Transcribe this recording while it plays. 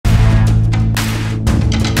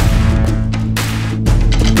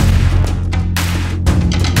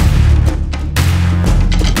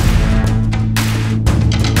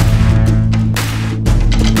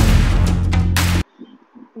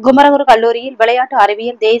குமரகுரு கல்லூரியில் விளையாட்டு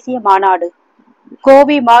அறிவியல் தேசிய மாநாடு.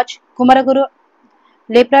 Kovai March. Kumaraguru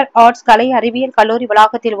liberal arts கலை அறிவியல் கல்லூரி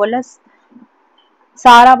வளாகத்தில் உள்ள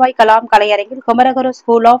Sarabhai Kalam கலையரங்கில் Kumaraguru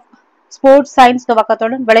school of sports science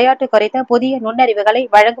துவக்கத்துடன் விளையாட்டு குறித்த புதிய நுண்ணறிவுகளை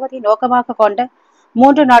வழங்குவதை நோக்கமாக கொண்ட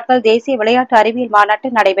 3 நாட்கள் தேசிய விளையாட்டு அறிவியல் மாநாட்டு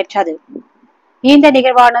நடைபெற்றது. இந்த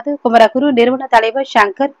நிகழ்வானது குமரகுரு நிறுவன தலைவர்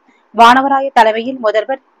சங்கர் வானவராய தலைமையில்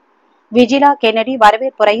முதல்வர் விஜிலா கென்னடி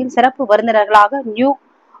வரவேற்புரையில் சிறப்பு விருந்தினர்களாக நியூ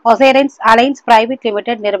ஒசேரன்ஸ் அலைன்ஸ் பிரைவேட்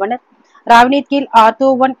லிமிடெட் நிறுவனர் ரவனீத் கில்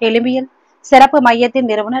ஆர்த்தோ1 எலும்பியல் சிறப்பு மையத்தின்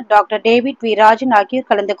நிறுவனர் டாக்டர் டேவிட் வி ராஜன் ஆகியோர்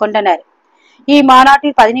கலந்து கொண்டனர்.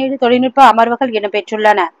 இம்மாநாட்டில் 17 தொழில்நுட்ப அமர்வுகள்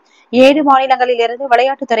இடம்பெற்றுள்ளன. 7 மாநிலங்களிலிருந்து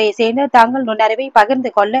விளையாட்டுத்துறையை சேர்ந்த தங்கள் நுண்ணறிவை பகிர்ந்து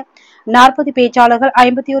கொள்ள 40 பேச்சாளர்கள்,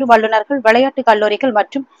 51 வல்லுநர்கள், விளையாட்டு கல்லூரிகள்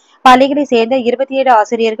மற்றும் பள்ளிகளை சேர்ந்த 27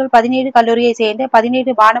 ஆசிரியர்கள், 17 கல்லூரியை சேர்ந்த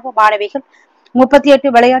 17 மாணவ மாணவிகள்,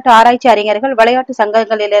 38 விளையாட்டு ஆராய்ச்சி அறிஞர்கள், விளையாட்டு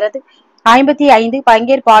சங்கங்களிலிருந்து 55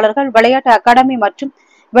 பங்கேற்பாளர்கள், விளையாட்டு அகாடமி மற்றும்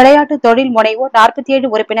விளையாட்டு தொழில் முனைவோர், 47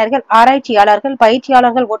 உறுப்பினர்கள், ஆராய்ச்சியாளர்கள்,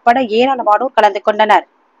 பயிற்சியாளர்கள் உட்பட ஏராளமானோர் கலந்து கொண்டனர்.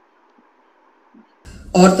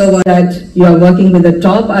 Ortho that you are working with the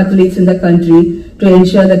top athletes in the country to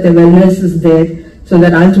ensure that the wellness is there, so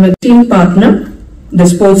that ultimate team partner, the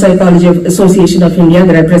Sports Psychology Association of India,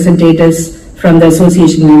 the representatives from the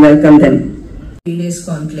association, we welcome them. Relays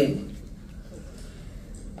conclave.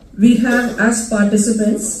 We have as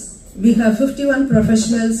participants, we have 51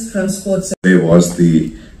 professionals from sports. Today was the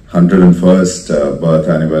 101st birth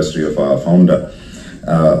anniversary of our founder.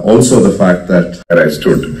 Also the fact that I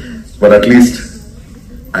stood, but at least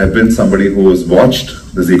I've been somebody who has watched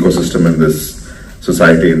this ecosystem in this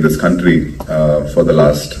society, in this country for the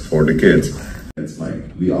last 4 decades.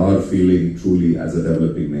 We are feeling truly as a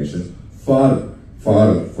developing nation. Far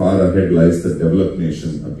ahead lies the developed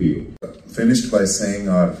nation appeal. Finished by saying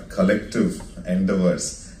our collective endeavors.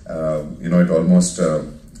 It almost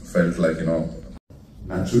felt like,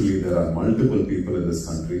 naturally there are multiple people in this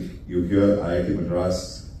country. You hear IIT Madras,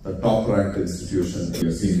 the top-ranked institution.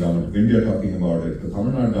 You're seeing Government of India talking about it. The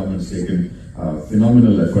Tamil Nadu government has taken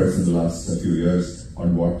phenomenal efforts in the last few years on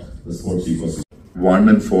what the sports ecosystem.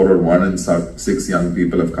 1 in 4 or 1 in 6 young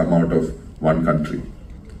people have come out of one country,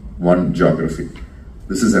 one geography.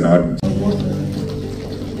 This is enormous.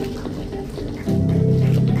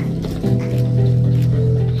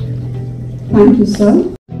 Thank you, sir.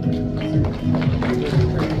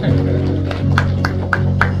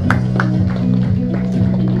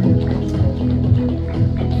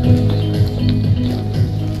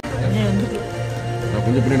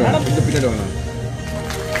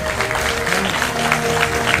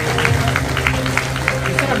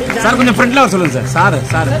 Sir, கொஞ்சம் ஃப்ரண்ட்ல வர சொல்லுங்க sir.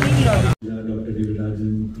 Sir Dr. David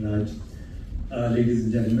Raj, ladies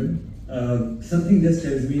and gentlemen, something just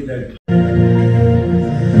tells me that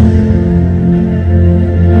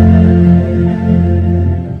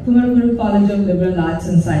Kumaraguru College of Liberal Arts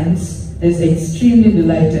and Science is extremely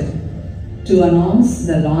delighted to announce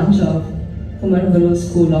the launch of Kumaraguru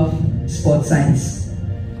School of Sports Science.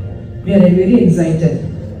 We are very excited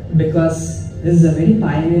because this is a very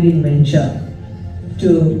pioneering venture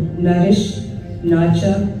to nourish,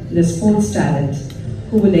 nurture the sports talent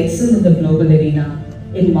who will excel in the global arena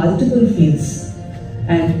in multiple fields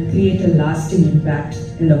and create a lasting impact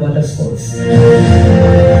in the world of sports.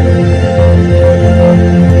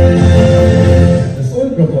 the school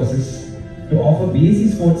proposes to offer BSc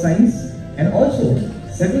Sports Science and also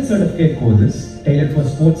several certificate courses tailored for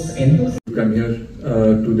sports enthusiasts. To come here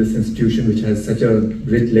to this institution which has such a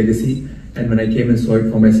rich legacy, and when I came and saw it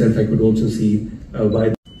for myself, I could also see why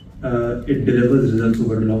it delivers results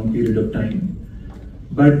over a long period of time.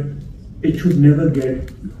 But it should never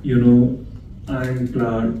get,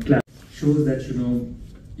 ironclad. Shows that,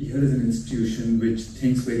 here is an institution which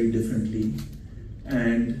thinks very differently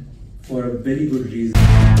and for a very good reason.